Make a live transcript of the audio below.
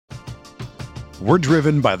We're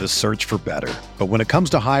driven by the search for better. But when it comes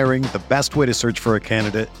to hiring, the best way to search for a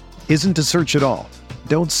candidate isn't to search at all.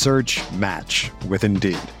 Don't search, match with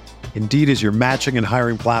Indeed. Indeed is your matching and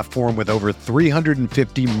hiring platform with over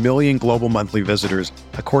 350 million global monthly visitors,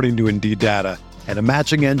 according to Indeed data, and a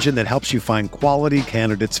matching engine that helps you find quality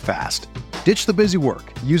candidates fast. Ditch the busy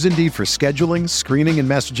work. Use Indeed for scheduling, screening, and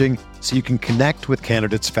messaging so you can connect with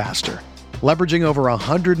candidates faster. Leveraging over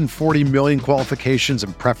 140 million qualifications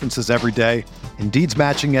and preferences every day, Indeed's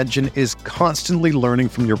matching engine is constantly learning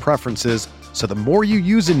from your preferences, so the more you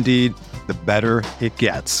use Indeed, the better it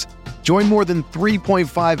gets. Join more than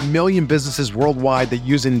 3.5 million businesses worldwide that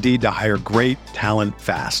use Indeed to hire great talent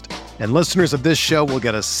fast. And listeners of this show will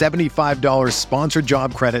get a $75 sponsored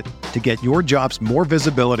job credit to get your jobs more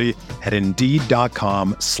visibility at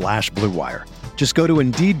Indeed.com/Blue Wire. Just go to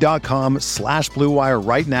Indeed.com/Blue Wire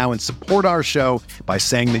right now and support our show by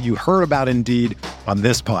saying that you heard about Indeed on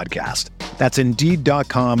this podcast. That's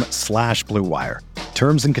Indeed.com/Blue Wire.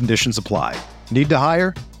 Terms and conditions apply. Need to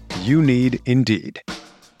hire? You need Indeed.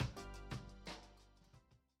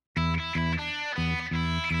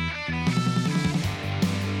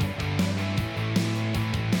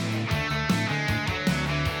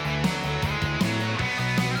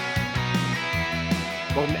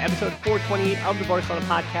 Welcome to episode 428 of the Barcelona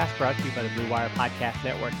podcast, brought to you by the Blue Wire Podcast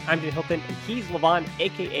Network. I'm Dan Hilton, and he's Levon,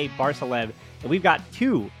 a.k.a. Barceleb, and we've got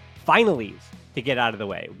two finalies to get out of the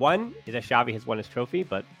way. One is that Xavi has won his trophy,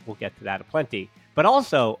 but we'll get to that aplenty. But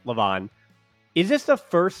also, Levon, is this the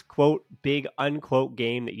first, quote, big, unquote,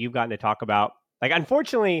 game that you've gotten to talk about? Like,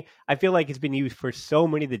 unfortunately, I feel like it's been used for so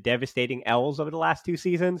many of the devastating L's over the last two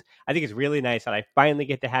seasons. I think it's really nice that I finally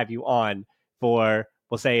get to have you on for,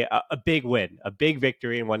 we'll say, a big win, a big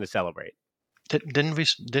victory, and one to celebrate. Didn't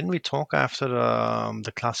we talk after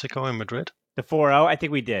the Clásico in Madrid? The 4-0, I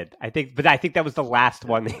think we did. I think that was the last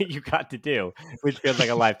one that you got to do, which feels like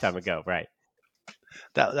a lifetime ago, right?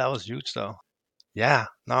 That was huge, though. Yeah,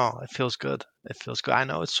 no, it feels good. It feels good. I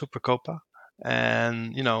know it's Supercopa,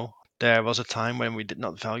 and there was a time when we did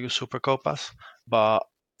not value Supercopas, but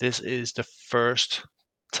this is the first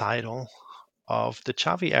title of the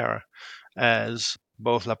Xavi era, as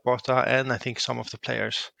both Laporta and I think some of the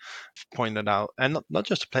players pointed out, and not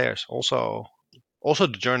just the players, also the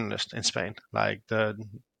journalists in Spain, like the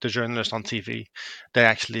journalists on TV, they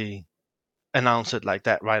actually announced it like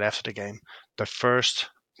that right after the game. The first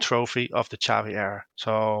trophy of the Xavi era.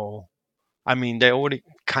 So, I mean, they already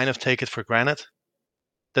kind of take it for granted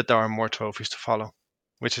that there are more trophies to follow,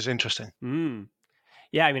 which is interesting.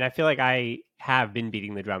 Yeah, I mean, I feel like I have been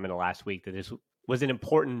beating the drum in the last week that this was an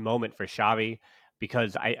important moment for Xavi,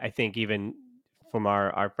 because I think even from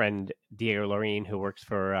our friend Diego Lorin, who works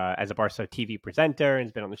for as a Barca TV presenter and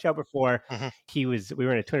has been on the show before, we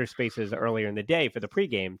were in a Twitter Spaces earlier in the day for the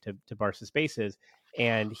pregame to Barca Spaces,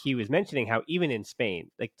 and he was mentioning how even in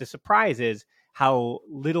Spain, like, the surprise is how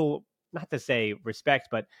little, not to say respect,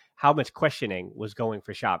 but how much questioning was going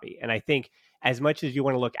for Xavi. And I think as much as you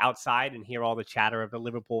want to look outside and hear all the chatter of the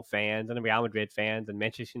Liverpool fans and the Real Madrid fans and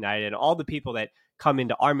Manchester United and all the people that come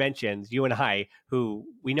into our mentions, you and I, who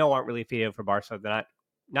we know aren't really feeling for Barca, they're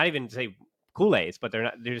not even to say Kool-Aids, but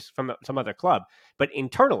they're just from some other club. But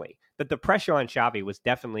internally, that the pressure on Xavi was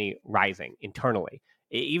definitely rising internally.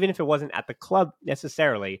 Even if it wasn't at the club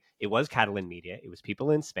necessarily, it was Catalan media. It was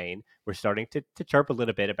people in Spain were starting to chirp a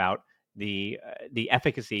little bit about the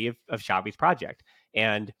efficacy of Xavi's project.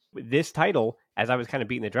 And this title, as I was kind of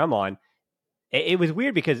beating the drum on, it was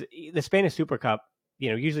weird because the Spanish Super Cup,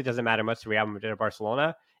 usually doesn't matter much to Real Madrid or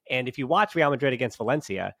Barcelona. And if you watch Real Madrid against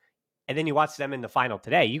Valencia, and then you watch them in the final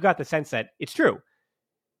today, you got the sense that it's true.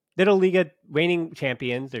 Little Liga reigning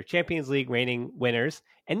champions, they're Champions League reigning winners,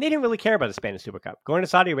 and they didn't really care about the Spanish Super Cup. Going to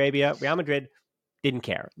Saudi Arabia, Real Madrid didn't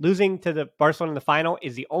care. Losing to the Barcelona in the final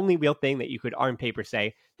is the only real thing that you could on paper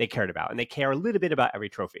say they cared about. And they care a little bit about every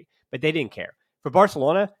trophy, but they didn't care. For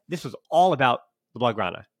Barcelona, this was all about the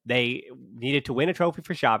Blaugrana. They needed to win a trophy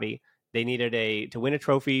for Xavi. They needed to win a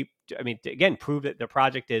trophy, to prove that their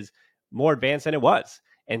project is more advanced than it was.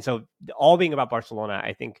 And so all being about Barcelona,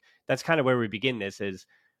 I think that's kind of where we begin. This is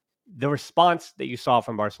the response that you saw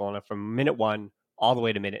from Barcelona from minute one all the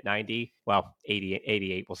way to minute 90, well,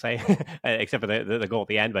 88, we'll say, except for the goal at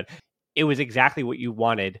the end. But it was exactly what you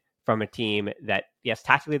wanted from a team that, yes,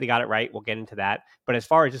 tactically they got it right. We'll get into that. But as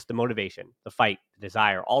far as just the motivation, the fight, the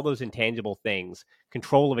desire, all those intangible things,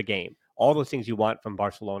 control of a game, all those things you want from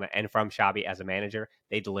Barcelona and from Xavi as a manager,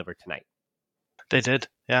 they delivered tonight. They did.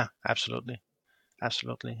 Yeah, absolutely.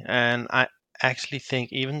 Absolutely. And I actually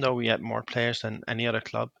think even though we had more players than any other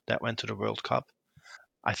club that went to the World Cup,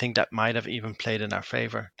 I think that might have even played in our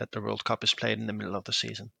favor that the World Cup is played in the middle of the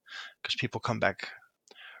season because people come back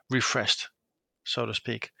refreshed, so to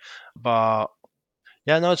speak. But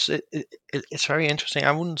yeah, no, it's very interesting.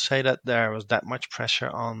 I wouldn't say that there was that much pressure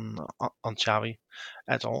on Xavi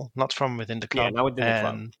at all, not from within the Yeah, club, not within the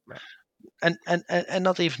club. and Right. and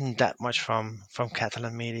not even that much from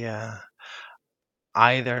Catalan media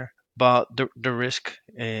either. But the risk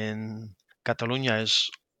in Catalonia is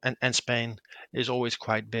and Spain is always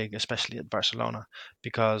quite big, especially at Barcelona,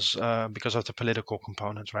 because of the political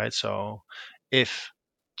component, right? So if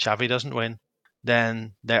Xavi doesn't win,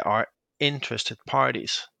 then there are interested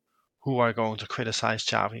parties who are going to criticize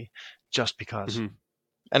Xavi just because. Mm-hmm.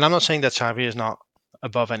 And I'm not saying that Xavi is not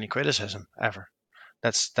above any criticism ever.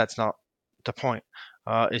 That's not the point.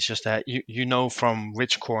 It's just that you know from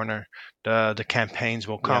which corner the campaigns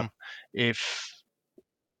will Yeah. come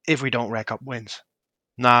if we don't rack up wins.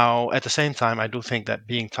 Now, at the same time, I do think that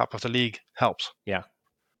being top of the league helps. Yeah.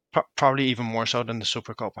 Probably even more so than the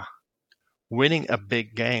Supercopa. Winning a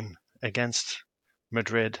big game against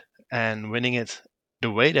Madrid and winning it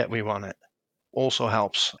the way that we won it also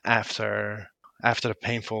helps after the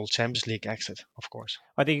painful Champions League exit, of course.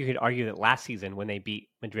 I think you could argue that last season when they beat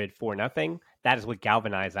Madrid 4-0, that is what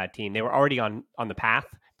galvanized that team. They were already on the path,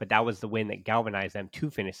 but that was the win that galvanized them to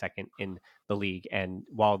finish second in the league. And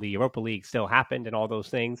while the Europa League still happened and all those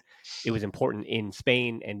things, it was important in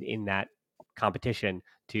Spain and in that competition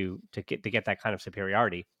to get that kind of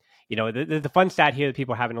superiority. You know, the fun stat here that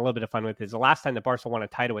people are having a little bit of fun with is the last time the Barca won a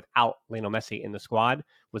title without Lionel Messi in the squad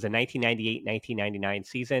was the 1998-1999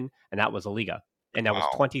 season, and that was a Liga. And that was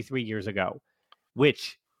Wow. 23 years ago,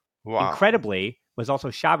 which Wow. incredibly was also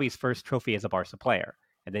Xavi's first trophy as a Barca player.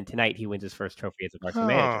 And then tonight he wins his first trophy as a Barca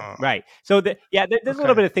manager. Oh, Right. So there's a little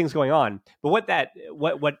okay. bit of things going on. But what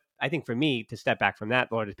I think for me to step back from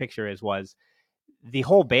that larger picture was the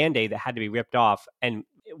whole Band-Aid that had to be ripped off. And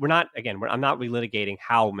I'm not relitigating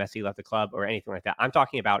how Messi left the club or anything like that. I'm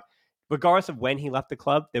talking about regardless of when he left the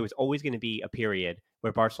club, there was always going to be a period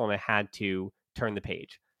where Barcelona had to turn the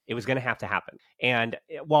page. It was going to have to happen. And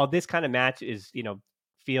while this kind of match is,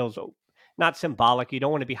 feels not symbolic, you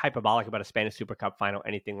don't want to be hyperbolic about a Spanish Super Cup final,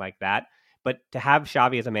 anything like that. But to have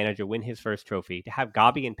Xavi as a manager win his first trophy, to have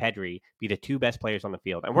Gavi and Pedri be the two best players on the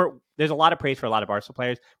field, and there's a lot of praise for a lot of Barca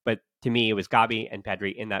players, but to me, it was Gavi and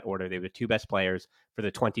Pedri in that order. They were the two best players for the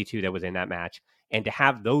 22 that was in that match, and to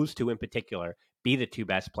have those two in particular be the two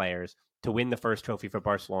best players to win the first trophy for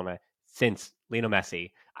Barcelona since Lionel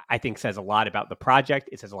Messi, I think says a lot about the project.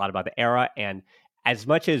 It says a lot about the era, and as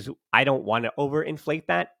much as I don't want to overinflate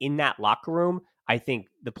that in that locker room, I think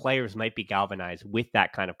the players might be galvanized with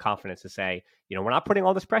that kind of confidence to say, we're not putting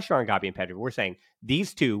all this pressure on Gavi and Pedri. We're saying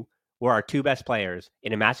these two were our two best players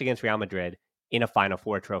in a match against Real Madrid in a Final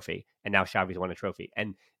Four trophy, and now Xavi's won a trophy.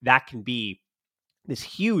 And that can be this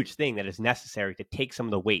huge thing that is necessary to take some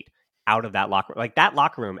of the weight out of that locker room. Like that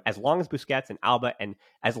locker room, as long as Busquets and Alba, and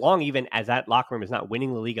as long even as that locker room is not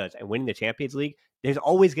winning the Ligas and winning the Champions League, there's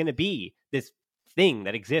always going to be this thing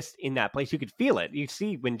that exists in that place. You could feel it. You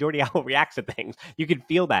see when Jordi Alba reacts to things, you could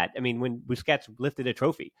feel that. I mean, when Busquets lifted a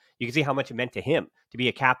trophy, you can see how much it meant to him to be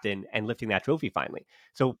a captain and lifting that trophy finally.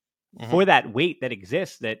 So Mm-hmm. for that weight that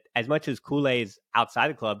exists, that as much as Kool-Aid's outside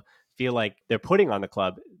the club feel like they're putting on the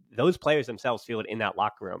club, those players themselves feel it in that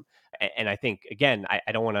locker room. And I think, again,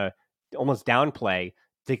 I don't want to almost downplay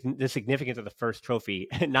the significance of the first trophy,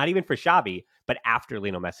 not even for Xavi, but after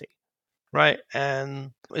Lionel Messi. Right,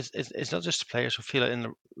 and it's not just the players who feel it in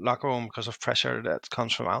the locker room because of pressure that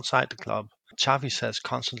comes from outside the club. Xavi says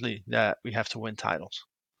constantly that we have to win titles,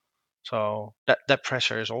 so that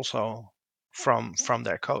pressure is also from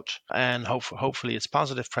their coach, and hopefully it's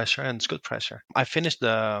positive pressure and it's good pressure. I finished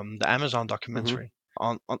the Amazon Mm-hmm. documentary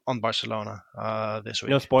on Barcelona this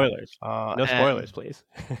No week, spoilers. No and spoilers, please.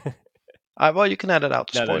 well, you can edit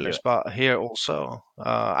out the No, don't do spoilers, it. but here also,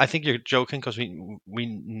 I think you're joking because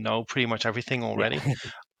we know pretty much everything Yeah. already.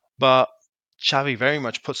 But Xavi very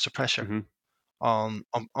much puts the pressure Mm-hmm.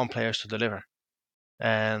 on players to deliver,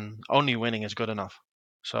 and only winning is good enough.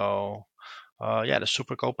 So yeah, the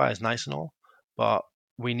Supercopa is nice and all, but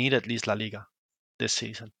we need at least La Liga this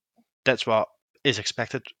season. That's what is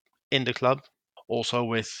expected in the club. Also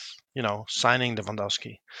with signing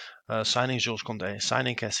Lewandowski, signing Jules Koundé,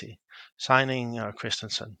 signing Kessie, signing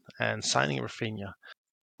Christensen, and signing Rafinha,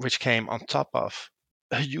 which came on top of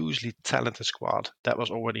a hugely talented squad that was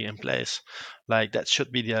already in place. Like that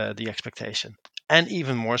should be the expectation, and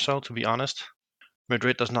even more so, to be honest.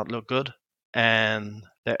 Madrid does not look good, and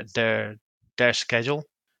their schedule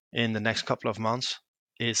in the next couple of months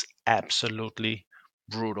is absolutely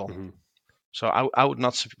brutal. Mm-hmm. So I would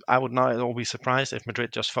not at all be surprised if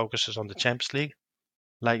Madrid just focuses on the Champions League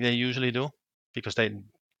like they usually do, because they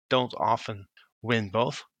don't often win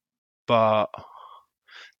both. But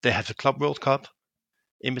they have the Club World Cup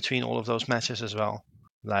in between all of those matches as well.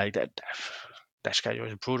 Like that schedule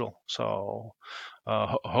is brutal. So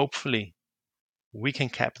hopefully we can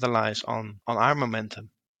capitalize on our momentum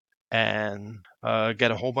and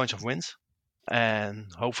get a whole bunch of wins. And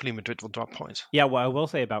hopefully Madrid will drop points. Yeah, what I will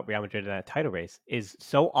say about Real Madrid in that title race is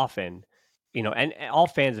so often, and all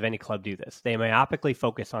fans of any club do this. They myopically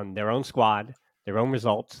focus on their own squad, their own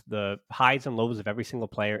results, the highs and lows of every single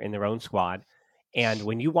player in their own squad. And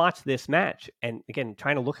when you watch this match, and again,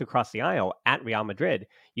 trying to look across the aisle at Real Madrid,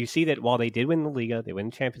 you see that while they did win the Liga, they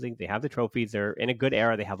win the Champions League, they have the trophies, they're in a good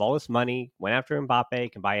era, they have all this money, went after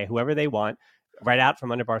Mbappe, can buy whoever they want, right out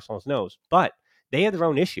from under Barcelona's nose. But they have their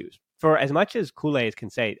own issues. For as much as Kool-Aid can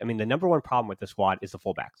say, I mean, the number one problem with the squad is the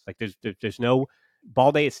fullbacks. Like, there's no...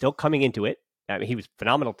 Balde is still coming into it. I mean, he was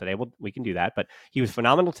phenomenal today. Well, we can do that, but he was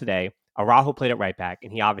phenomenal today. Araujo played at right back,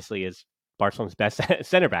 and he obviously is Barcelona's best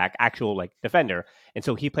center back, actual like defender. And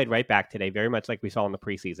so he played right back today, very much like we saw in the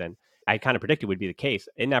preseason. I kind of predicted would be the case.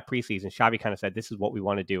 In that preseason, Xavi kind of said, this is what we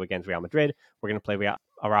want to do against Real Madrid. We're going to play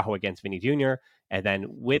Araujo against Vini Jr. And then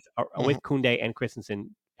with Koundé and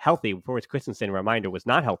Christensen healthy, for which Christensen, reminder, was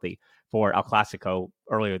not healthy for El Clasico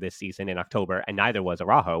earlier this season in October, and neither was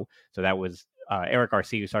Araujo. So that was Eric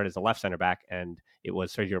Garcia, who started as the left center back, and it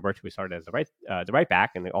was Sergio Roberto, who started as the right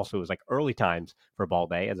back, and it also was like early times for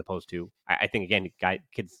Balde, as opposed to, I think, again,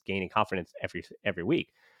 kids gaining confidence every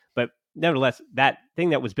week. But nevertheless, that thing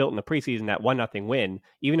that was built in the preseason, that 1-0 win,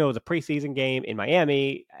 even though it was a preseason game in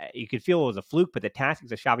Miami, you could feel it was a fluke, but the tactics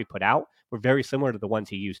that Xavi put out were very similar to the ones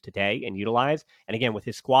he used today and utilized. And again, with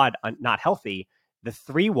his squad not healthy, the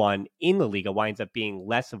 3-1 in the Liga winds up being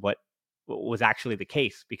less of what was actually the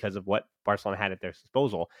case because of what Barcelona had at their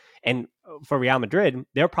disposal. And for Real Madrid,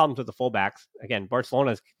 their problems with the fullbacks, again,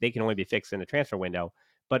 Barcelona's, they can only be fixed in the transfer window.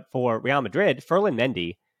 But for Real Madrid, Ferland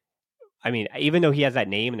Mendy, I mean, even though he has that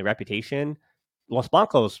name and the reputation, Los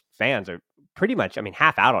Blancos fans are pretty much, I mean,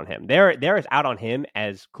 half out on him. They're as out on him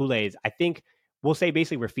as Kool-Aid's, I think, we'll say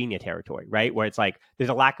basically Rafinha territory, right? Where it's like,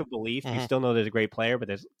 there's a lack of belief. You still know there's a great player, but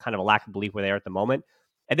there's kind of a lack of belief where they are at the moment.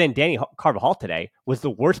 And then Danny Carvajal today was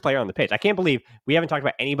the worst player on the pitch. I can't believe we haven't talked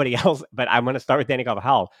about anybody else, but I'm going to start with Danny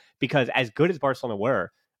Carvajal, because as good as Barcelona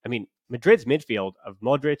were, I mean, Madrid's midfield of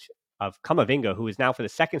Modric, of Camavinga, who is now for the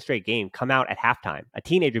second straight game come out at halftime, a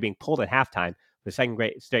teenager being pulled at halftime for the second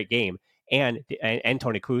straight game, and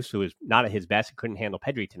Toni Kroos, who is not at his best, couldn't handle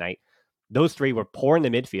Pedri tonight. Those three were poor in the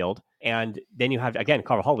midfield. And then you have, again,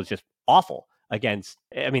 Carvajal was just awful against,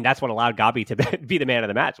 I mean, that's what allowed Gavi to be the man of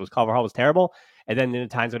the match, was Carvajal was terrible. And then in the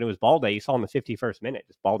times when it was Balde, you saw in the 51st minute,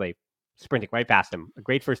 just Balde sprinting right past him. A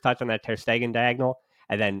great first touch on that Ter Stegen diagonal,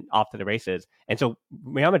 and then off to the races. And so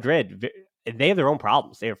Real Madrid, they have their own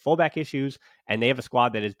problems. They have fullback issues, and they have a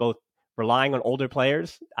squad that is both relying on older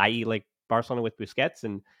players, i.e. like Barcelona with Busquets,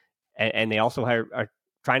 and they also are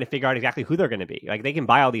trying to figure out exactly who they're going to be. Like, they can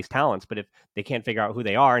buy all these talents, but if they can't figure out who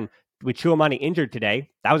they are, and with Tchouaméni injured today,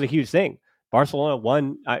 that was a huge thing. Barcelona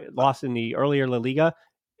lost in the earlier La Liga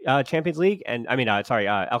Champions League, and El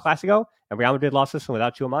Clasico, and Real Madrid lost this one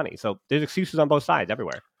without Tchouaméni. So there's excuses on both sides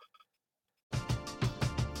everywhere.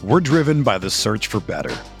 We're driven by the search for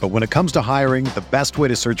better. But when it comes to hiring, the best way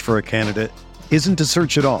to search for a candidate isn't to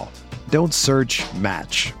search at all. Don't search,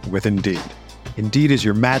 match with Indeed. Indeed is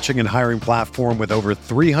your matching and hiring platform with over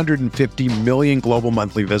 350 million global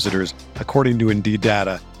monthly visitors, according to Indeed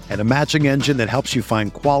data, and a matching engine that helps you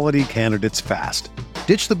find quality candidates fast.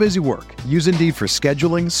 Ditch the busy work. Use Indeed for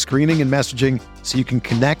scheduling, screening, and messaging so you can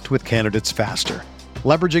connect with candidates faster.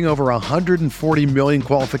 Leveraging over 140 million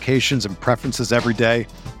qualifications and preferences every day,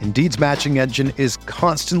 Indeed's matching engine is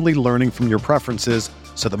constantly learning from your preferences,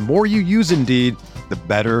 so the more you use Indeed, the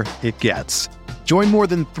better it gets. Join more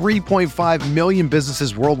than 3.5 million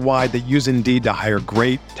businesses worldwide that use Indeed to hire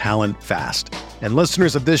great talent fast. And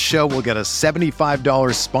listeners of this show will get a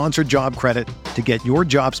 $75 sponsored job credit to get your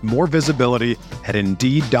jobs more visibility at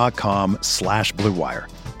Indeed.com/Blue Wire.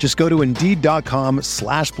 Just go to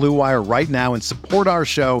Indeed.com/Blue Wire right now and support our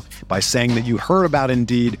show by saying that you heard about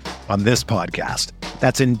Indeed on this podcast.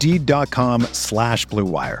 That's Indeed.com/Blue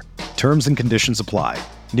Wire. Terms and conditions apply.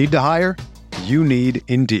 Need to hire? You need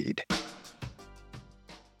Indeed.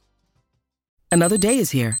 Another day is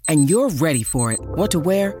here, and you're ready for it. What to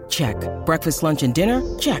wear? Check. Breakfast, lunch, and dinner?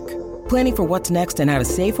 Check. Planning for what's next and how to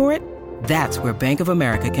save for it? That's where Bank of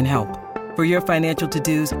America can help. For your financial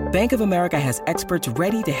to-dos, Bank of America has experts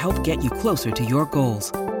ready to help get you closer to your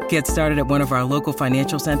goals. Get started at one of our local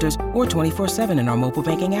financial centers or 24/7 in our mobile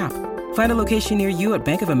banking app. Find a location near you at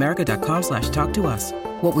bankofamerica.com/talktous.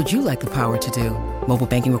 What would you like the power to do? Mobile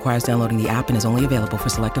banking requires downloading the app and is only available for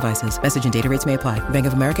select devices. Message and data rates may apply. Bank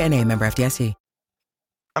of America N.A., member FDIC.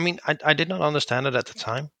 I mean, I did not understand it at the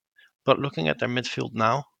time, but looking at their midfield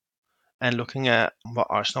now and looking at what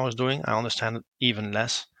Arsenal is doing, I understand it even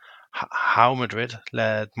less. How Madrid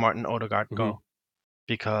let Martin Odegaard go,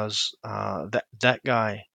 because that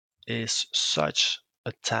guy is such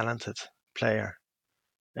a talented player,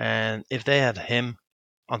 and if they had him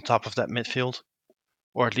on top of that midfield,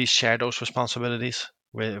 or at least share those responsibilities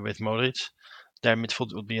with Modric, their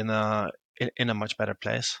midfield would be in a much better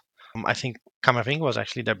place. I think Camavinga was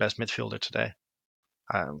actually their best midfielder today.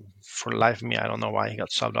 For the life of me, I don't know why he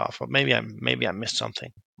got subbed off, but maybe I missed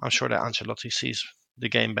something. I'm sure that Ancelotti sees the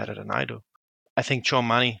game better than I do. I think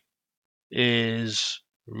Tchouaméni is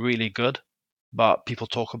really good, but people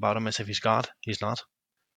talk about him as if he's God. He's not.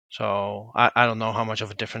 So I don't know how much of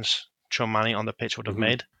a difference Tchouaméni on the pitch would have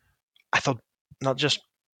made. I thought not just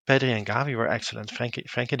Pedri and Gavi were excellent.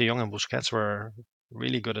 Frankie de Jong and Busquets were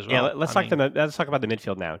really good as well. Yeah, let's talk about the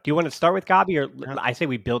midfield now. Do you want to start with Gavi, or I say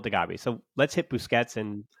we build the Gavi? So let's hit Busquets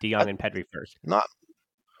and de Jong and Pedri first.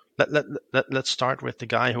 Let's start with the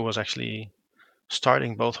guy who was actually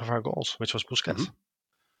starting both of our goals, which was Busquets.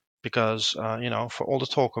 Because for all the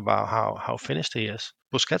talk about how finished he is,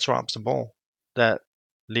 Busquets robs the ball that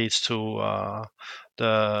leads to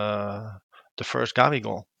the first Gavi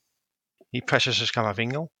goal. He pressures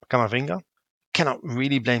Camavinga. Cannot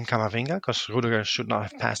really blame Camavinga because Rudiger should not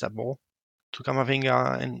have passed that ball to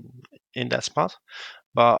Camavinga in that spot.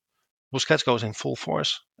 But Busquets goes in full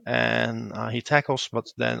force and he tackles, but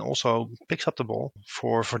then also picks up the ball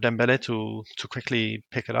for Dembele to quickly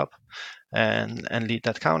pick it up and lead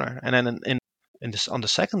that counter. And then on the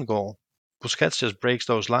second goal, Busquets just breaks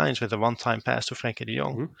those lines with a one-time pass to Frankie de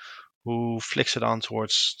Jong, who flicks it on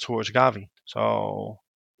towards Gavi. So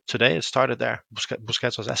today it started there.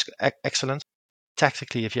 Busquets was excellent.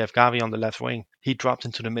 Tactically, if you have Gavi on the left wing, he dropped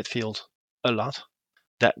into the midfield a lot.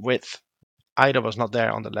 That width either was not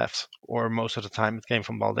there on the left, or most of the time it came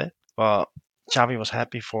from Balde. But Xavi was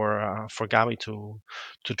happy for Gavi to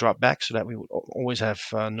drop back so that we would always have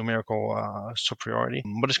numerical superiority.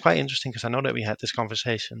 But it's quite interesting because I know that we had this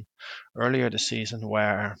conversation earlier this season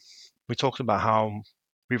where we talked about how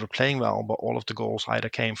we were playing well, but all of the goals either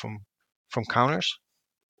came from counters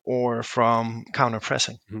or from counter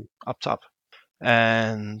pressing up top.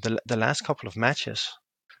 And the last couple of matches,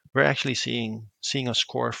 we're actually seeing us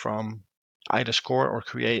score from either score or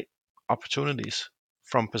create opportunities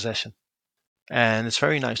from possession. And it's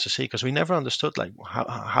very nice to see because we never understood like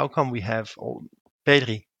how come we have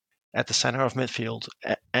Pedri at the center of midfield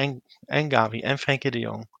and Gavi and Frankie de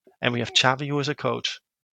Jong, and we have Xavi who is a coach,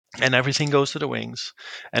 and everything goes to the wings,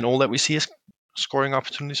 and all that we see is scoring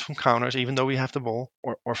opportunities from counters, even though we have the ball,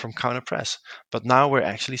 or from counter press. But now we're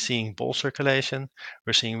actually seeing ball circulation.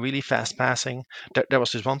 We're seeing really fast passing. There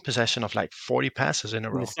was this one possession of like 40 passes in a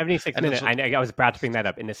row. In the 76th minute, I was about to bring that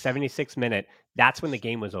up. In the 76th minute, that's when the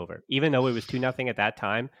game was over. Even though it was 2-0 at that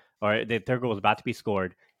time, or the third goal was about to be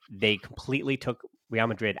scored, they completely took Real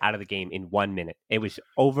Madrid out of the game in 1 minute. It was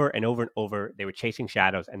over and over and over. They were chasing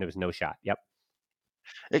shadows, and there was no shot. Yep.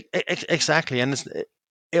 Exactly, and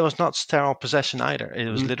it was not sterile possession either. It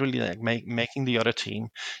was literally like making the other team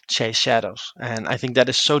chase shadows, and I think that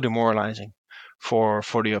is so demoralizing for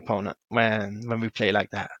the opponent when we play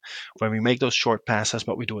like that. When we make those short passes,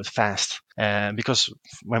 but we do it fast, because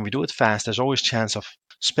when we do it fast, there's always chance of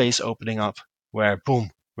space opening up where boom,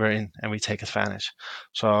 we're in and we take advantage.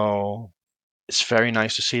 So it's very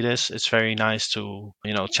nice to see this. It's very nice to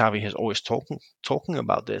Xavi has always talking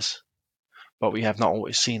about this, but we have not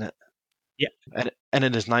always seen it. Yeah, and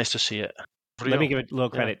it is nice to see it. Let me give it a little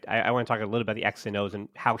credit. I want to talk a little about the X's and O's and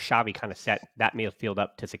how Xavi kind of set that midfield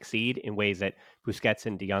up to succeed in ways that Busquets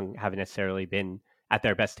and de Jong haven't necessarily been at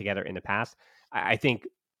their best together in the past. I think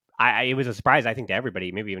it was a surprise, I think, to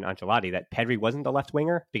everybody, maybe even Ancelotti, that Pedri wasn't the left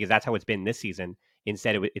winger, because that's how it's been this season.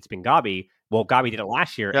 Instead, it's been Gavi. Well, Gavi did it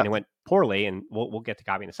last year, and it went poorly, and we'll get to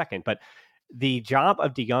Gavi in a second. But the job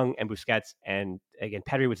of de Jong and Busquets, and again,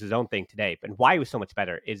 Pedri was his own thing today, but why he was so much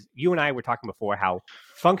better is you and I were talking before how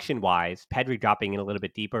function-wise, Pedri dropping in a little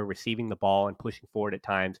bit deeper, receiving the ball and pushing forward at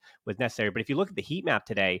times was necessary. But if you look at the heat map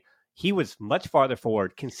today, he was much farther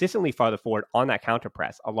forward, consistently farther forward on that counter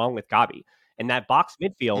press, along with Gavi. And that box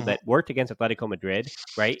midfield that worked against Atletico Madrid,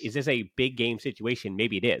 right? Is this a big game situation?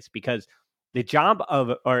 Maybe it is, because the job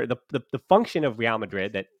of, or the function of Real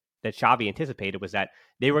Madrid that Xavi anticipated was that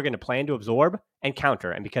they were going to plan to absorb and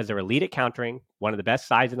counter. And because they're elite at countering, one of the best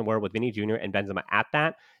sides in the world with Vinny Jr. and Benzema at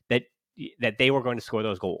that they were going to score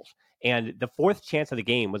those goals. And the fourth chance of the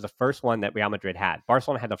game was the first one that Real Madrid had.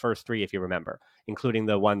 Barcelona had the first three, if you remember, including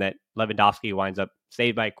the one that Lewandowski winds up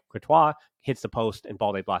saved by Courtois, hits the post, and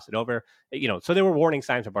Balde blasted over. So there were warning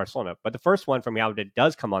signs for Barcelona. But the first one from Real Madrid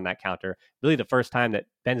does come on that counter. Really the first time that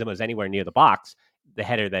Benzema was anywhere near the box. The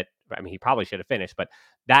header that, he probably should have finished. But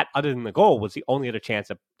that, other than the goal, was the only other chance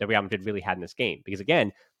that Real Madrid really had in this game. Because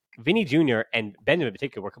again, Vinny Jr. and Benzema in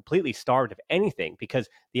particular were completely starved of anything, because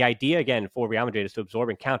the idea, again, for Real Madrid is to absorb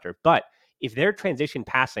and counter. But if their transition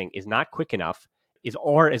passing is not quick enough, is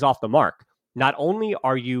off the mark, not only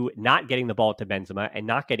are you not getting the ball to Benzema and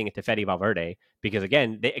not getting it to Fede Valverde, because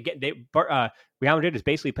again, Real Madrid is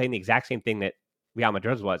basically playing the exact same thing that Real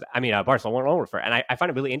Madrid was. Barcelona for. And I find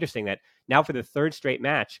it really interesting that now for the third straight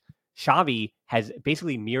match, Xavi has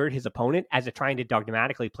basically mirrored his opponent as a trying to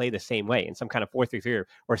dogmatically play the same way in some kind of 4-3-3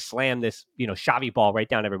 or slam this, Xavi ball right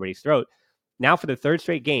down everybody's throat. Now for the third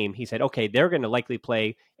straight game, he said, okay, they're going to likely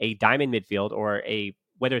play a diamond midfield, or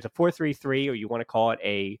whether it's a 4-3-3 or you want to call it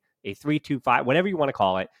a 3-2-5, whatever you want to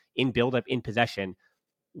call it, in build up, in possession.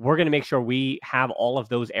 We're going to make sure we have all of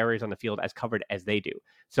those areas on the field as covered as they do.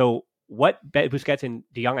 So what Busquets and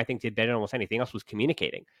De Jong, I think, did better than almost anything else was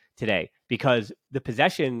communicating today, because the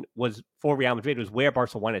possession was for Real Madrid was where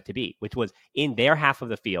Barca wanted it to be, which was in their half of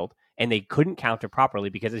the field, and they couldn't counter properly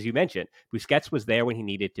because, as you mentioned, Busquets was there when he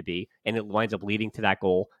needed to be, and it winds up leading to that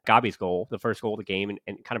goal, Gavi's goal, the first goal of the game,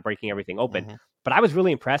 and kind of breaking everything open. Mm-hmm. But I was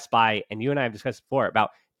really impressed by, and you and I have discussed before, about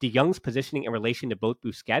De Jong's positioning in relation to both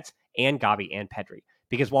Busquets and Gavi and Pedri.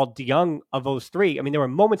 Because while De Jong, of those three, there were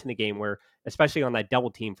moments in the game where, especially on that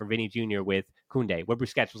double team for Vinny Jr. with Koundé, where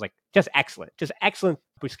Busquets was just excellent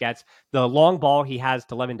Busquets. The long ball he has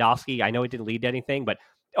to Lewandowski, I know it didn't lead to anything, but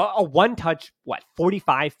a one-touch,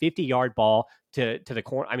 45, 50-yard ball to the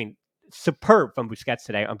corner. Superb from Busquets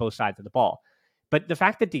today on both sides of the ball. But the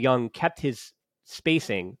fact that De Jong kept his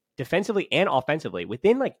spacing defensively and offensively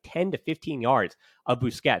within 10 to 15 yards of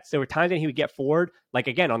Busquets. There were times when he would get forward,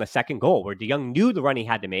 again on the second goal, where De Jong knew the run he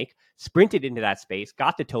had to make, sprinted into that space,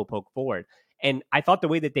 got the toe poke forward. And I thought the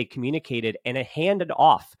way that they communicated and it handed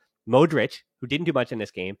off Modric, who didn't do much in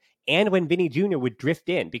this game, and when Vinny Jr. would drift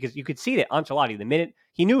in, because you could see that Ancelotti, the minute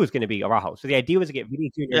he knew it was going to be Araujo. So the idea was to get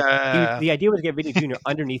Vinny Jr. The idea was to get Vinny Jr.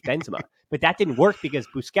 underneath Benzema, but that didn't work because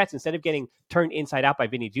Busquets, instead of getting turned inside out by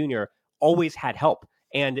Vinny Jr., always had help.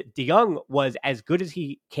 And De Jong was as good as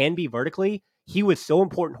he can be vertically. He was so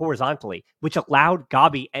important horizontally, which allowed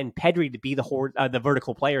Gavi and Pedri to be the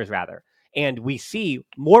vertical players, rather. And we see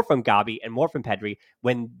more from Gavi and more from Pedri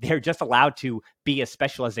when they're just allowed to be as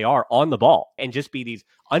special as they are on the ball and just be these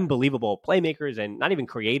unbelievable playmakers, and not even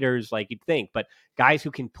creators like you'd think, but guys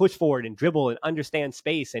who can push forward and dribble and understand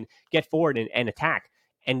space and get forward and attack.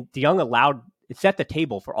 And De Jong set the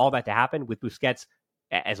table for all that to happen with Busquets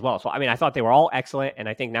as well. So, I thought they were all excellent, and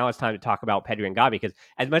I think now it's time to talk about Pedri and Gavi, because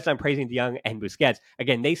as much as I'm praising De Jong and Busquets,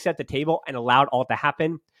 again, they set the table and allowed all to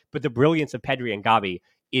happen, but the brilliance of Pedri and Gavi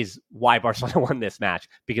is why Barcelona won this match,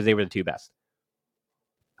 because they were the two best.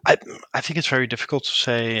 I think it's very difficult to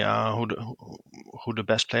say who the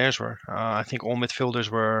best players were. I think all midfielders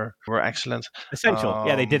were excellent. Essential.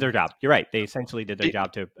 Yeah, they did their job. You're right. They essentially did their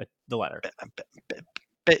job to the letter.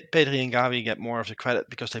 Pedri and Gavi get more of the credit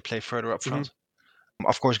because they play further up front. Mm-hmm.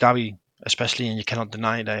 Of course, Gavi, especially, and you cannot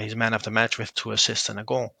deny that he's man of the match with 2 assists and a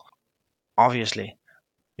goal. Obviously,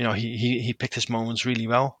 he picked his moments really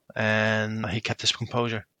well, and he kept his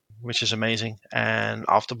composure, which is amazing. And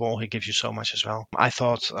off the ball, he gives you so much as well. I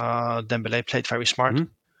thought Dembélé played very smart. Mm-hmm.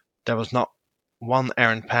 There was not one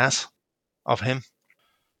errant pass of him.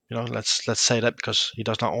 Let's say that, because he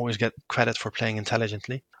does not always get credit for playing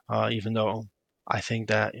intelligently, even though I think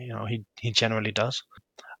that he generally does.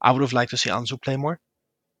 I would have liked to see Ansu play more.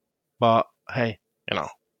 But hey,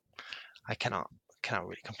 I cannot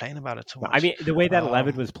really complain about it too much. The way that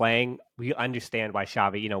 11 was playing, we understand why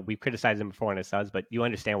Xavi, we criticized him before on his subs, but you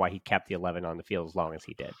understand why he kept the 11 on the field as long as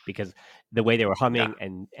he did, because the way they were humming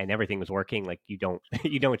and everything was working, you don't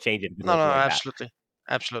change it. No,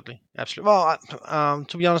 absolutely. Well,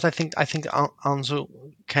 to be honest, I think Ansu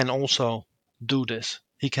can also do this.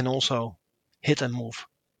 He can also hit and move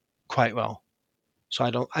quite well. So I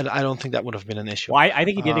don't think that would have been an issue. Well, I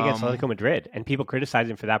think he did against Atletico Madrid, and people criticized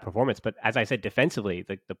him for that performance. But as I said, defensively,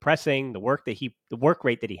 the pressing, the work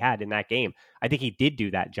rate that he had in that game, I think he did do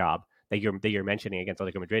that job that you're mentioning against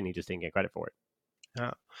Atletico Madrid, and he just didn't get credit for it.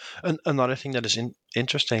 Yeah. Another thing that is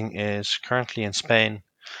interesting is currently in Spain,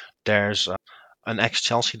 there's an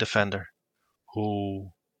ex-Chelsea defender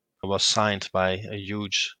who was signed by a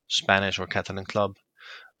huge Spanish or Catalan club,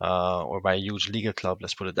 or by a huge Liga club,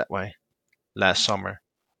 let's put it that way, last summer,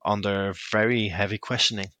 under very heavy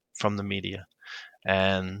questioning from the media.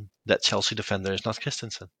 And that Chelsea defender is not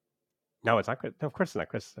Christensen. No, it's not. No, of course it's not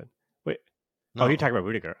Christensen. Wait. No. Oh, you're talking about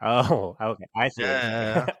Rudiger. Oh, okay. I see.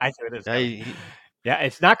 Yeah. I see where this is Yeah, coming. Yeah,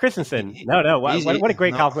 it's not Christensen. No. What a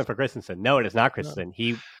great no, compliment for Christensen. No, it is not no, Christensen.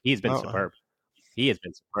 He's been no, superb. He has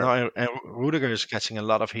been superb. no. And Rudiger is catching a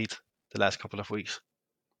lot of heat the last couple of weeks,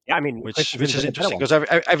 Yeah, I mean, which Christensen's is been a better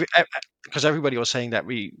interesting one. because everybody was saying that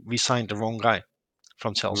we signed the wrong guy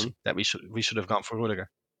from Chelsea, Mhm. that we should have gone for Rudiger.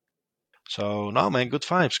 So no, man, good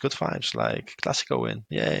vibes. Like Clasico win,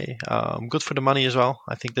 yay! Good for the money as well.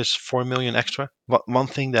 I think there's 4 million extra. But one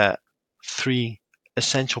thing that 3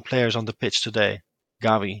 essential players on the pitch today,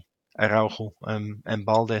 Gavi, Araujo, and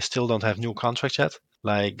Balde, still don't have new contracts yet.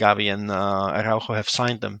 Like Gavi and Araujo have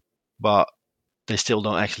signed them, but they still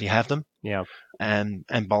don't actually have them. Yeah. And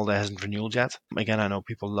Balde hasn't renewed yet. Again, I know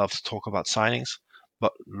people love to talk about signings,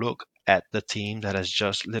 but look at the team that has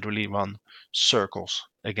just literally run circles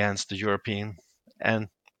against the European and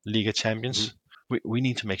Liga champions. Mm-hmm. We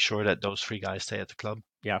need to make sure that those 3 guys stay at the club.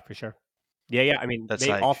 Yeah, for sure. Yeah. I mean, That's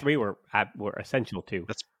they like all 3 were essential to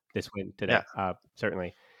that's this win today. yeah.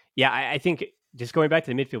 Certainly. Yeah, I think just going back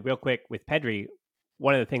to the midfield real quick with Pedri,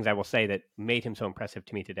 one of the things I will say that made him so impressive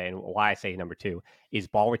to me today, and why I say number 2, is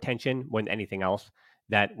ball retention more than anything else.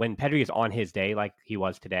 That when Pedri is on his day like he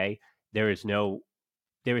was today, there is no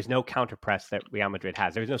counter press that Real Madrid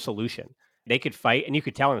has. There's no solution. They could fight, and you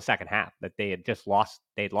could tell in the second half that they had just lost.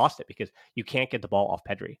 They had lost it because you can't get the ball off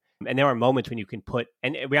Pedri. And there are moments when you can put,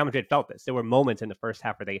 and Real Madrid felt this. There were moments in the first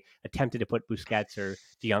half where they attempted to put Busquets or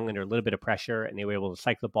De Jong under a little bit of pressure, and they were able to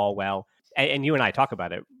cycle the ball well. And you and I talk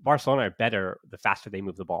about it. Barcelona are better the faster they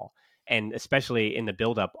move the ball, and especially in the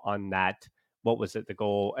build-up on that. What was it? The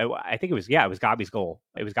goal? I think it was Gavi's goal.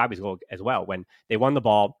 It was Gavi's goal as well. When they won the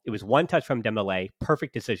ball, it was one touch from Dembélé,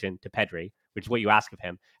 perfect decision to Pedri, which is what you ask of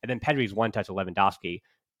him, and then Pedri's one touch of Lewandowski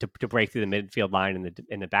to break through the midfield line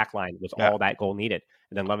and the back line was all that goal needed.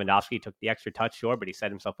 And then Lewandowski took the extra touch, sure, but he set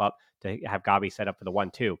himself up to have Gavi set up for the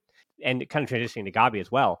 1-2. And kind of transitioning to Gavi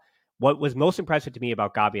as well. What was most impressive to me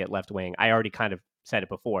about Gavi at left wing, I already kind of said it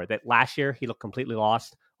before, that last year he looked completely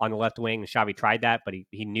lost on the left wing. Xavi tried that, but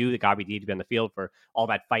he knew that Gavi needed to be on the field for all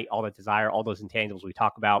that fight, all that desire, all those intangibles we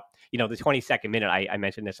talk about. You know, the 22nd minute, I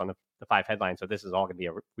mentioned this on the 5 headlines, so this is all going to be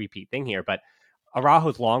a repeat thing here, but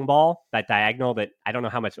Araujo's long ball, that diagonal, that I don't know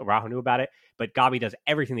how much Araujo knew about it, but Gavi does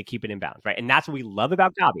everything to keep it in bounds, right? And that's what we love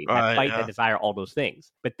about Gavi, that fight, that desire, all those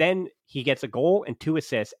things. But then he gets a goal and 2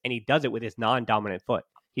 assists, and he does it with his non-dominant foot.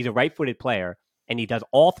 He's a right-footed player, and he does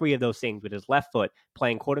all 3 of those things with his left foot,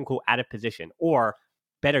 playing quote-unquote out of position, or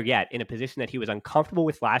better yet, in a position that he was uncomfortable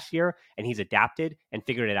with last year, and he's adapted and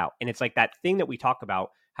figured it out. And it's like that thing that we talk about,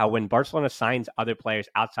 how when Barcelona signs other players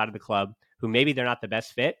outside of the club, who maybe they're not the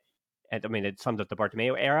best fit, I mean, it sums up the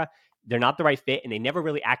Bartomeu era, they're not the right fit, and they never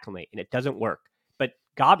really acclimate, and it doesn't work. But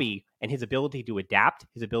Gavi and his ability to adapt,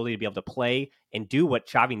 his ability to be able to play and do what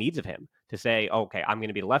Xavi needs of him, to say, okay, I'm going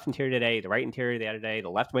to be the left interior today, the right interior the other day, the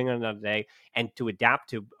left wing another day, and to adapt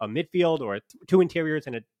to a midfield or 2 interiors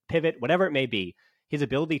and a pivot, whatever it may be. His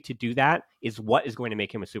ability to do that is what is going to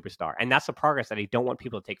make him a superstar. And that's the progress that I don't want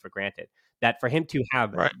people to take for granted. That for him to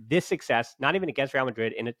have this success, not even against Real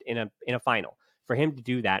Madrid in a final, for him to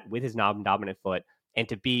do that with his non-dominant foot and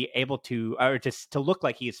to be able to, or just to look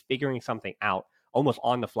like he is figuring something out almost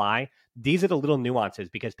on the fly. These are the little nuances,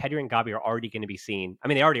 because Pedri and Gavi are already going to be seen. I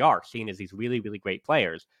mean, they already are seen as these really, really great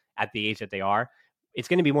players at the age that they are. It's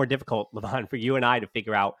going to be more difficult, Levon, for you and I to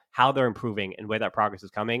figure out how they're improving and where that progress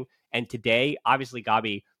is coming. And today, obviously,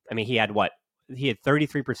 Gavi, I mean, he had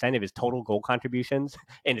 33% of his total goal contributions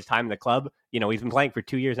in his time in the club. You know, he's been playing for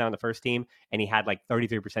 2 years now in the first team, and he had like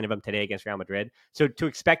 33% of them today against Real Madrid. So to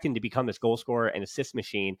expect him to become this goal scorer and assist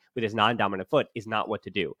machine with his non-dominant foot is not what to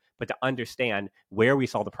do. But to understand where we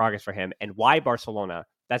saw the progress for him and why Barcelona,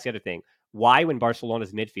 that's the other thing, why when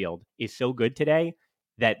Barcelona's midfield is so good today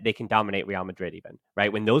that they can dominate Real Madrid even,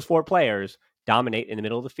 right? When those 4 players dominate in the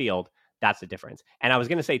middle of the field, that's the difference. And I was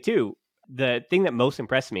going to say too, the thing that most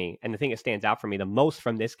impressed me and the thing that stands out for me the most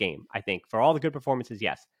from this game, I think, for all the good performances,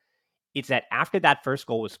 yes, it's that after that first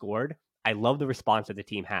goal was scored, I love the response that the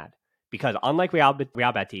team had. Because unlike Real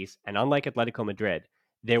Betis and unlike Atletico Madrid,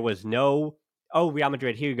 there was no, oh, Real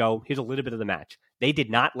Madrid, here you go, here's a little bit of the match. They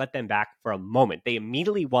did not let them back for a moment. They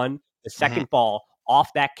immediately won the second ball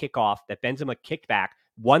off that kickoff that Benzema kicked back,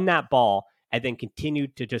 won that ball, and then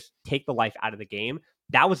continued to just take the life out of the game.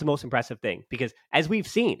 That was the most impressive thing, because as we've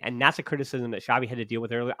seen, and that's a criticism that Xavi had to deal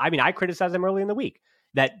with earlier. I mean, I criticized him early in the week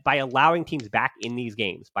that by allowing teams back in these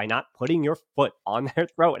games, by not putting your foot on their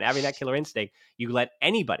throat and having that killer instinct, you let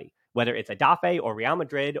anybody, whether it's Adafe or Real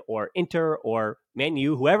Madrid or Inter or Man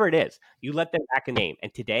U, whoever it is, you let them back in the game.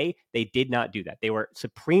 And today, they did not do that. They were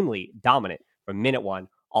supremely dominant from minute one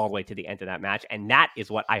all the way to the end of that match. And that is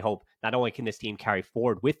what I hope not only can this team carry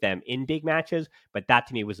forward with them in big matches, but that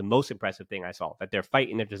to me was the most impressive thing I saw, that their fight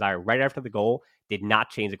and their desire right after the goal did not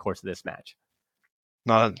change the course of this match.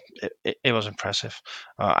 No, it was impressive.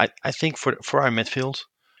 I think for our midfield,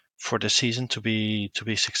 for the season to be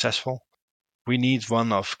successful, we need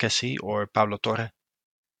one of Kessie or Pablo Torre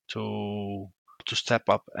to step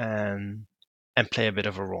up and play a bit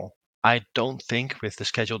of a role. I don't think with the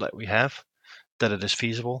schedule that we have that it is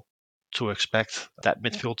feasible to expect that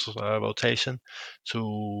midfield rotation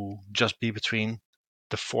to just be between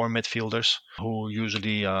the four midfielders who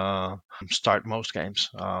usually start most games.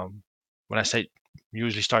 When I say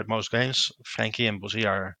usually start most games, Frankie and Bozzi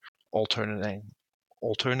are alternating.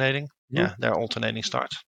 Mm-hmm. Yeah, they're alternating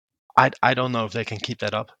starts. I don't know if they can keep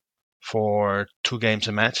that up for 2 games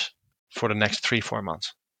a match for the next 3-4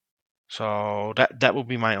 months. So that would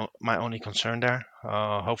be my only concern there.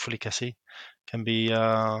 Hopefully Kessie can be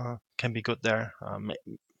good there.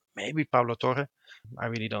 Maybe Pablo Torre. I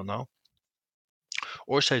really don't know.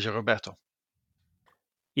 Or Cesar Roberto.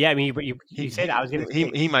 Yeah, I mean, but you say that I was going to say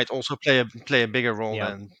he might also play a bigger role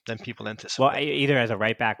Yeah. than people well, anticipate. either as a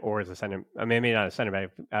right back or as a center. I mean, maybe not a center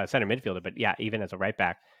back, center midfielder, but yeah, even as a right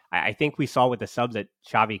back. I think we saw with the subs that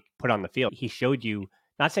Xavi put on the field, he showed you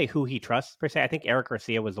not say who he trusts per se. I think Eric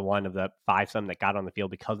Garcia was the one of the 5-some that got on the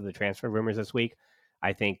field because of the transfer rumors this week.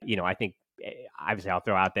 I think obviously I'll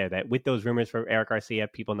throw out there that with those rumors for Eric Garcia,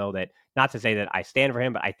 people know that, not to say that I stand for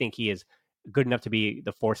him, but I think he is good enough to be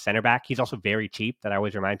the fourth center back. He's also very cheap. That I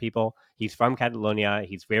always remind people. He's from Catalonia.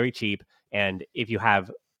 He's very cheap. And if you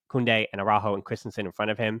have Koundé and Araujo and Christensen in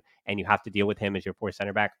front of him, and you have to deal with him as your fourth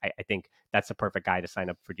center back, I think that's the perfect guy to sign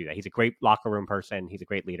up for do that. He's a great locker room person. He's a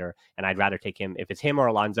great leader. And I'd rather take him. If it's him or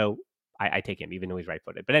Alonso, I take him, even though he's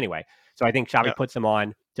right-footed. But anyway, so I think Xavi puts him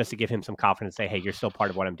on just to give him some confidence, say, hey, you're still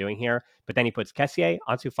part of what I'm doing here. But then he puts Kessié,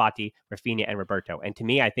 Ansu Fati, Rafinha, and Roberto. And to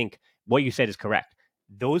me, I think what you said is correct.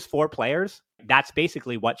 Those 4 players, that's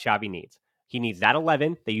basically what Xavi needs. He needs that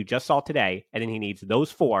 11 that you just saw today, and then he needs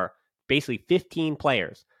those 4, basically 15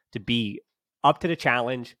 players to be up to the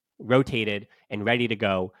challenge, rotated, and ready to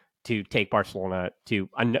go to take Barcelona to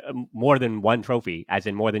more than one trophy, as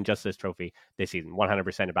in more than just this trophy this season.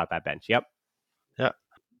 100% about that bench. Yep. Yeah.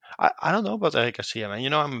 I don't know about Eric Garcia, man.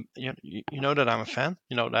 You know that I'm a fan.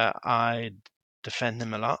 You know that I defend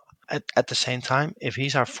him a lot. At the same time, if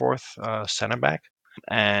he's our fourth center back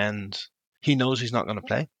and he knows he's not going to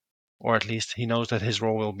play, or at least he knows that his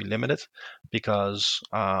role will be limited because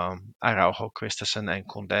Araujo, Christensen, and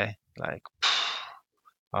Koundé,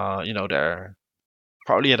 they're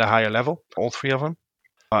probably at a higher level, all 3 of them.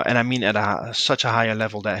 And I mean at such a higher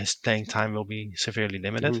level that his playing time will be severely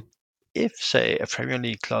limited. Mm-hmm. If, say, a Premier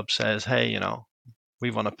League club says, hey, we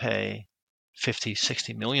want to pay 50,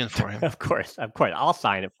 60 million for him. Of course. I'll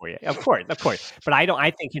sign it for you. Of course. But I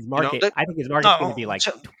think his market, I think his market's going to be like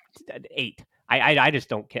 8. I just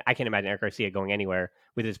don't, I can't imagine Eric Garcia going anywhere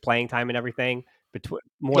with his playing time and everything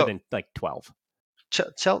more than like 12.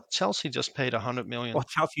 Chelsea just paid 100 million. Well,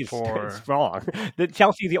 Chelsea is wrong.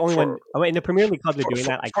 Chelsea's the only one. I mean, in the Premier League clubs are doing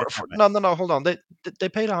that. No, hold on. They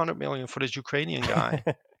paid 100 million for this Ukrainian guy.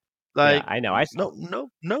 Yeah, I know.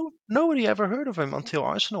 Nobody ever heard of him until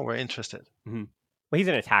Arsenal were interested. Mm-hmm. Well, he's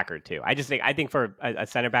an attacker too. I think for a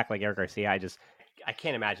center back like Eric Garcia, I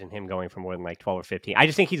can't imagine him going for more than like 12 or 15. I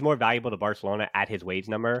just think he's more valuable to Barcelona at his wage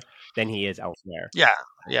number than he is elsewhere.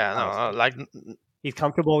 He's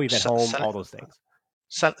comfortable. He's at home. All those things.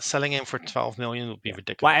 Selling him for 12 million would be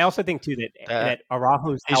ridiculous. Well, I also think too that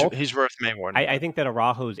Araujo's health, he's worth way more. I think that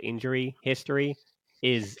Araujo's injury history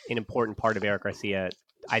is an important part of Eric Garcia.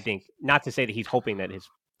 I think, not to say that he's hoping that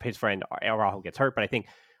his friend Araujo gets hurt, but I think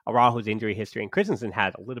Araujo's injury history, and Christensen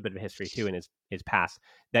had a little bit of a history too in his past.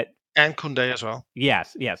 And Koundé as well.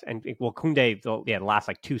 Yes, and well, Koundé, the last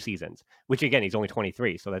like 2 seasons, which again he's only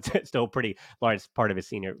 23, so that's still a pretty large part of his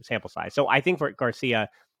senior sample size. So I think for Garcia,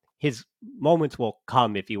 his moments will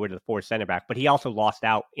come if he were the 4th center back, but he also lost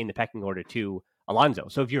out in the pecking order to Alonso.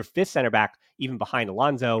 So if you're 5th center back, even behind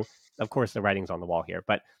Alonso, of course the writing's on the wall here.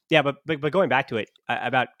 But yeah, but going back to it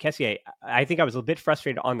about Kessié, I think I was a bit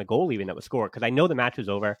frustrated on the goal even that was scored, because I know the match was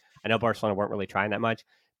over. I know Barcelona weren't really trying that much,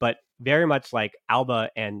 but very much like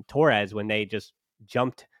Alba and Torres when they just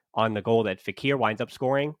jumped on the goal that Fekir winds up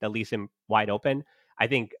scoring that leaves him wide open. I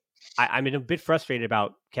think I'm a bit frustrated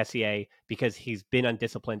about Kessié because he's been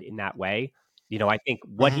undisciplined in that way. I think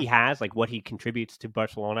what he has, like what he contributes to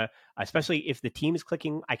Barcelona, especially if the team is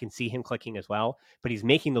clicking, I can see him clicking as well. But he's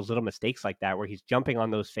making those little mistakes like that where he's jumping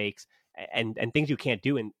on those fakes and things you can't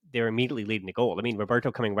do, and they're immediately leading to goal. I mean,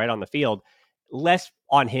 Roberto coming right on the field, less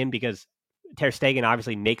on him because Ter Stegen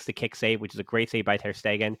obviously makes the kick save, which is a great save by Ter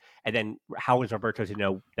Stegen. And then how is Roberto to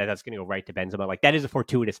know that that's going to go right to Benzema? Like, that is a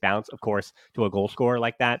fortuitous bounce, of course, to a goal scorer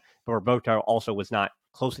like that. But Roberto also was not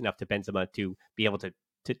close enough to Benzema to be able to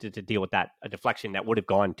deal with that, a deflection that would have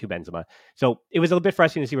gone to Benzema. So it was a little bit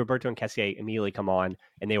frustrating to see Roberto and Kessié immediately come on,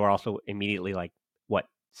 and they were also immediately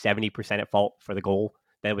 70% at fault for the goal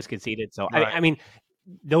that was conceded. So Right. I mean,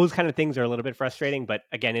 those kind of things are a little bit frustrating. But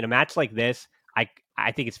again, in a match like this,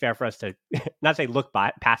 I think it's fair for us to not say look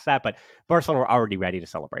past that, but Barcelona were already ready to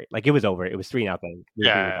celebrate. Like, it was over. It was 3-0.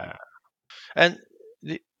 Yeah. And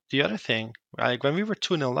the other thing, like when we were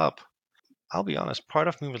 2-0 up, I'll be honest, part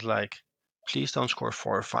of me was like, please don't score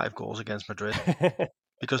 4 or 5 goals against Madrid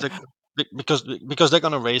because they're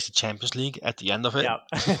gonna raise the Champions League at the end of it. Yeah.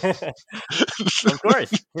 Of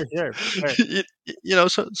course, for sure.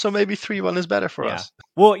 So maybe 3-1 is better for us.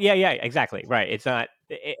 Well, yeah, exactly. Right. It's not,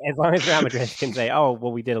 as long as Real Madrid can say, oh,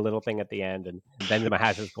 well, we did a little thing at the end and Benzema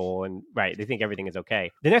has his goal, and right, they think everything is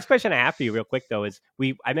okay. The next question I have for you real quick, though, is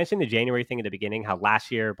I mentioned the January thing at the beginning, how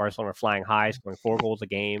last year Barcelona were flying high, scoring 4 goals a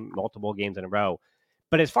game, multiple games in a row.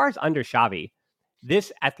 But as far as under Xavi,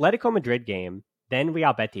 this Atletico Madrid game, then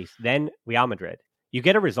Real Betis, then Real Madrid, you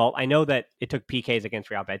get a result. I know that it took PKs against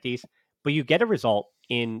Real Betis, but you get a result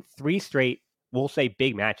in 3 straight, we'll say,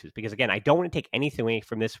 big matches. Because again, I don't want to take anything away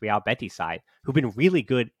from this Real Betis side, who've been really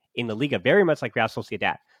good in the Liga, very much like Real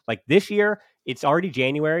Sociedad. Like, this year, it's already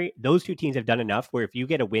January. Those two teams have done enough where if you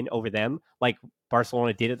get a win over them, like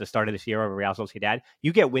Barcelona did at the start of this year over Real Sociedad,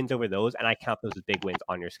 you get wins over those, and I count those as big wins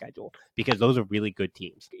on your schedule because those are really good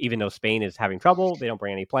teams. Even though Spain is having trouble, they don't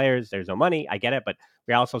bring any players, there's no money, I get it, but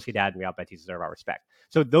Real Sociedad and Real Betis deserve our respect.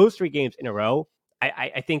 So those 3 games in a row,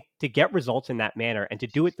 I think to get results in that manner and to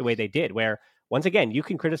do it the way they did, where once again, you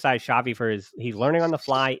can criticize Xavi for he's learning on the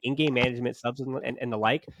fly, in-game management, subs and the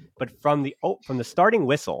like. But from the starting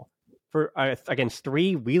whistle for against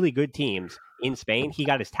 3 really good teams in Spain, he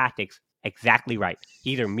got his tactics exactly right.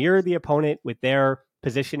 He either mirrored the opponent with their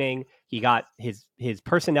positioning, he got his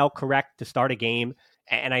personnel correct to start a game.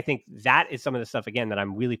 And I think that is some of the stuff, again, that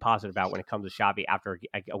I'm really positive about when it comes to Xavi after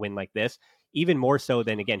a win like this, even more so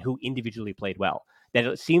than, again, who individually played well. That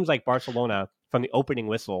it seems like Barcelona, from the opening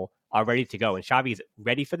whistle, are ready to go. And Xavi is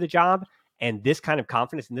ready for the job. And this kind of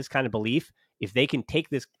confidence and this kind of belief, if they can take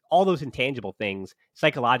all those intangible things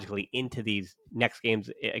psychologically into these next games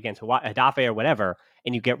against Hadafe or whatever,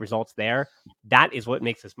 and you get results there, that is what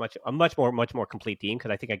makes this a much more complete team.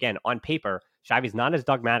 Because I think, again, on paper, Xavi's not as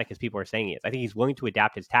dogmatic as people are saying he is. I think he's willing to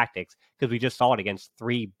adapt his tactics because we just saw it against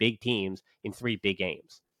 3 big teams in 3 big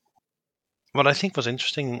games. What I think was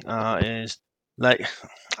interesting is, like,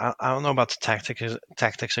 I don't know about the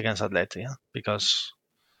tactics against Atletico, because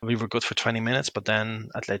we were good for 20 minutes, but then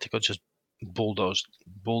Atletico just bulldozed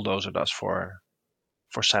us for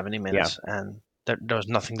 70 minutes, and there was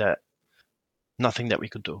nothing that we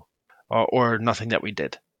could do, or nothing that we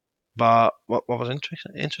did. But what was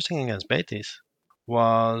interesting against Betis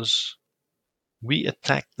was we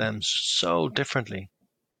attacked them so differently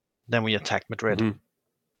than we attacked Madrid. Mm-hmm.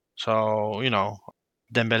 So,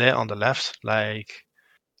 Dembele on the left, like,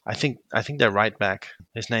 I think their right back,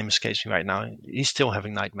 his name escapes me right now. He's still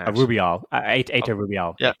having nightmares. Rubial. Eitor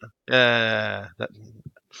Rubial. Yeah.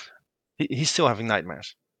 He's still having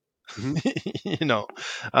nightmares. Mm-hmm.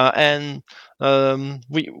 And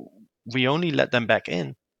we only let them back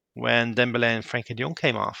in when Dembele and Frenkie de Jong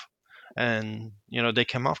came off. And, they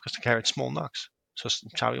came off because they carried small knocks. So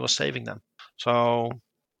Xavi was saving them. So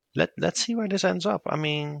let's see where this ends up. I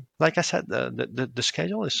mean, like I said, the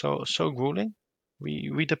schedule is so grueling.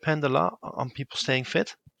 We depend a lot on people staying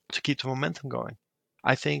fit to keep the momentum going.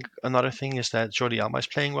 I think another thing is that Jordi Alba is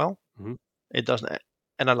playing well. Mm-hmm. It doesn't,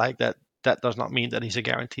 and I like that. That does not mean that he's a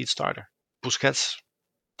guaranteed starter. Busquets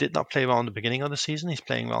did not play well in the beginning of the season. He's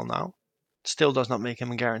playing well now. Still does not make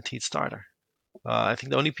him a guaranteed starter. I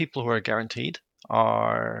think the only people who are guaranteed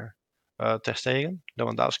are Ter Stegen,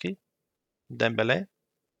 Lewandowski, Dembele,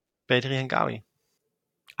 Pedri, and Gavi.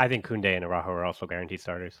 I think Koundé and Araujo are also guaranteed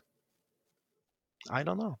starters. I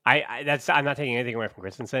don't know. I'm not taking anything away from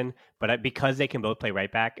Christensen, but because they can both play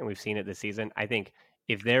right back, and we've seen it this season, I think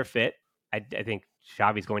if they're fit, I think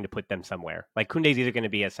Xavi's going to put them somewhere. Like, Koundé's either going to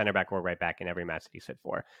be a center back or right back in every match that he's fit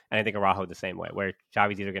for. And I think Araujo the same way, where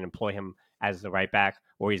Xavi's either going to employ him as the right back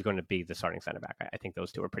or he's going to be the starting center back. I think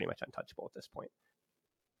those two are pretty much untouchable at this point.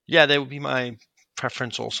 Yeah, they would be my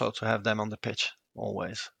preference also to have them on the pitch.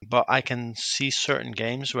 always. But I can see certain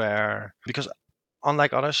games where, because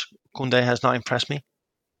unlike others, Koundé has not impressed me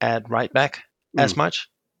at right back as much.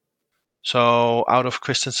 So out of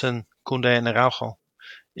Christensen, Koundé, and Araujo,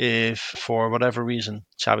 if for whatever reason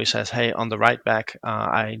Xavi says, hey, on the right back,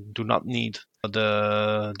 I do not need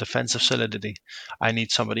the defensive solidity. I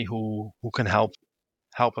need somebody who can help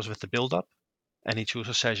us with the build-up, and he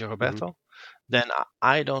chooses Sergio Roberto, then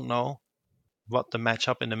I don't know what the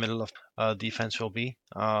matchup in the middle of defense will be,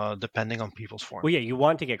 depending on people's form. Well, yeah, you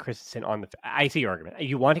want to get Christensen on the. I see your argument.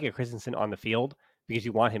 You want to get Christensen on the field because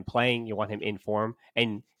you want him playing, you want him in form,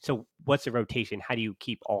 and so what's the rotation? How do you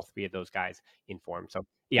keep all three of those guys in form? So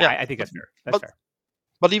yeah, I think that's fair. That's fair.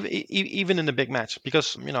 But even in the big match,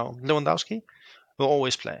 because Lewandowski will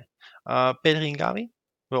always play, Pedri and Gavi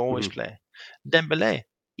will always play. Dembele,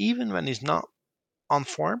 even when he's not on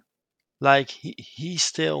form, like he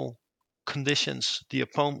still conditions the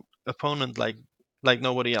opponent like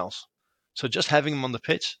nobody else. So just having him on the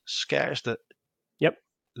pitch scares the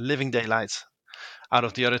living daylights out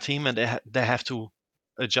of the other team, and they have to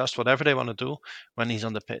adjust whatever they want to do when he's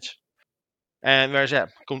on the pitch. And whereas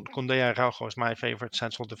Koundé and Araujo is my favorite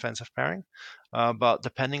central defensive pairing, but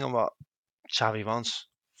depending on what Xavi wants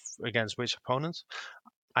against which opponents,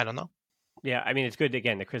 I don't know. Yeah, I mean, it's good,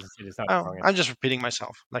 again, that Christensen is not the wrong answer. I'm just repeating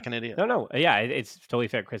myself like an idiot. No. Yeah, it's totally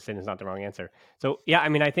fair. Christensen is not the wrong answer. So, yeah, I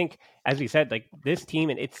mean, I think, as we said, like this team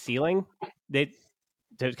and its ceiling, to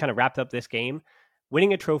kind of wrap up this game,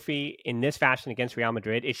 winning a trophy in this fashion against Real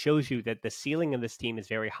Madrid, it shows you that the ceiling of this team is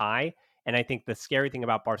very high. And I think the scary thing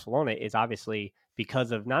about Barcelona is obviously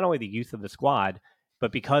because of not only the youth of the squad,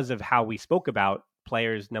 but because of how we spoke about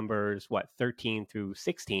players numbers, 13 through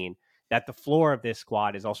 16, that the floor of this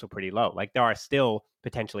squad is also pretty low. Like there are still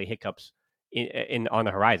potentially hiccups in on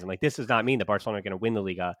the horizon. Like this does not mean that Barcelona are going to win the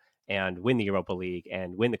Liga and win the Europa League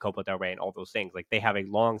and win the Copa del Rey and all those things. Like they have a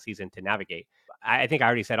long season to navigate. I think I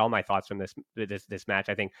already said all my thoughts from this match.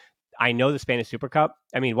 I think I know the Spanish Super Cup.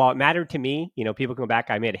 I mean, while it mattered to me, people can go back.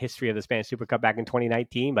 I made a history of the Spanish Super Cup back in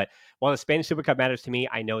 2019. But while the Spanish Super Cup matters to me,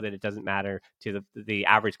 I know that it doesn't matter to the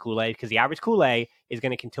average Kool-Aid, because the average Kool-Aid is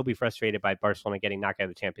going to continue to be frustrated by Barcelona getting knocked out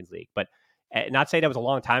of the Champions League. But not say that was a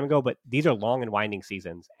long time ago, but these are long and winding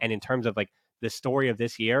seasons. And in terms of like the story of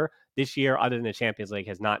this year, other than the Champions League,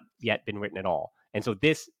 has not yet been written at all. And so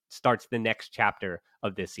this starts the next chapter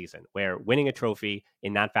of this season, where winning a trophy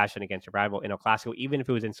in that fashion against a rival in El Clasico, even if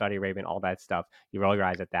it was in Saudi Arabia and all that stuff, you roll your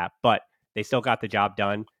eyes at that. But they still got the job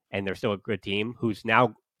done, and they're still a good team who's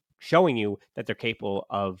now showing you that they're capable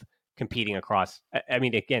of competing across. I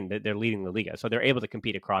mean, again, they're leading the Liga, so they're able to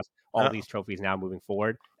compete across all these trophies now moving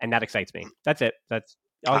forward, and that excites me. That's it.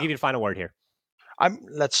 I'll give you the final word here.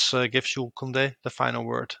 Let's give Jules Koundé the final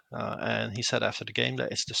word, and he said after the game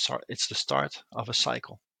that it's the start of a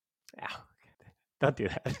cycle. Oh, don't do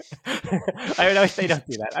that. I always say don't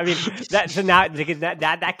do that. I mean,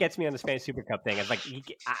 that gets me on the Spanish Super Cup thing. It's like,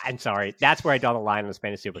 I'm sorry, that's where I draw the line on the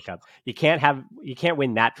Spanish Super Cup. You can't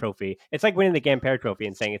win that trophy. It's like winning the Gamper Trophy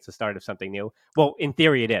and saying it's the start of something new. Well, in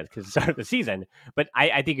theory it is, because it's the start of the season. But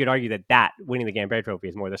I think you'd argue that winning the Gamper Trophy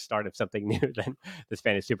is more the start of something new than the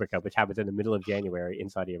Spanish Super Cup, which happens in the middle of January in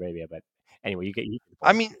Saudi Arabia. But anyway,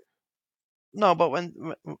 I mean, no, but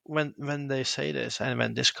when they say this, and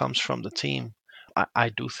when this comes from the team, I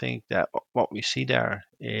do think that what we see there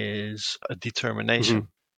is a determination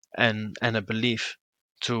and a belief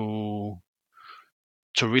to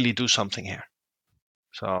really do something here.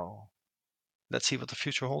 So let's see what the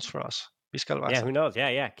future holds for us. Yeah, who knows?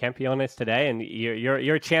 Yeah. Campeones today, and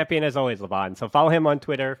you're a champion as always, Levon. So follow him on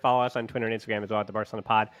Twitter. Follow us on Twitter and Instagram as well at the Barcelona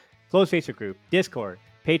Pod. Closed Facebook group, Discord,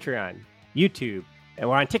 Patreon, YouTube, and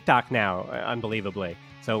we're on TikTok now, unbelievably.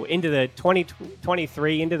 So into the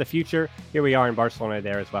 2023, into the future, here we are in Barcelona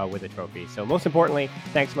there as well with the trophy. So most importantly,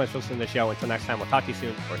 thanks so much for listening to the show. Until next time, we'll talk to you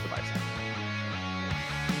soon. Of course, the Barca.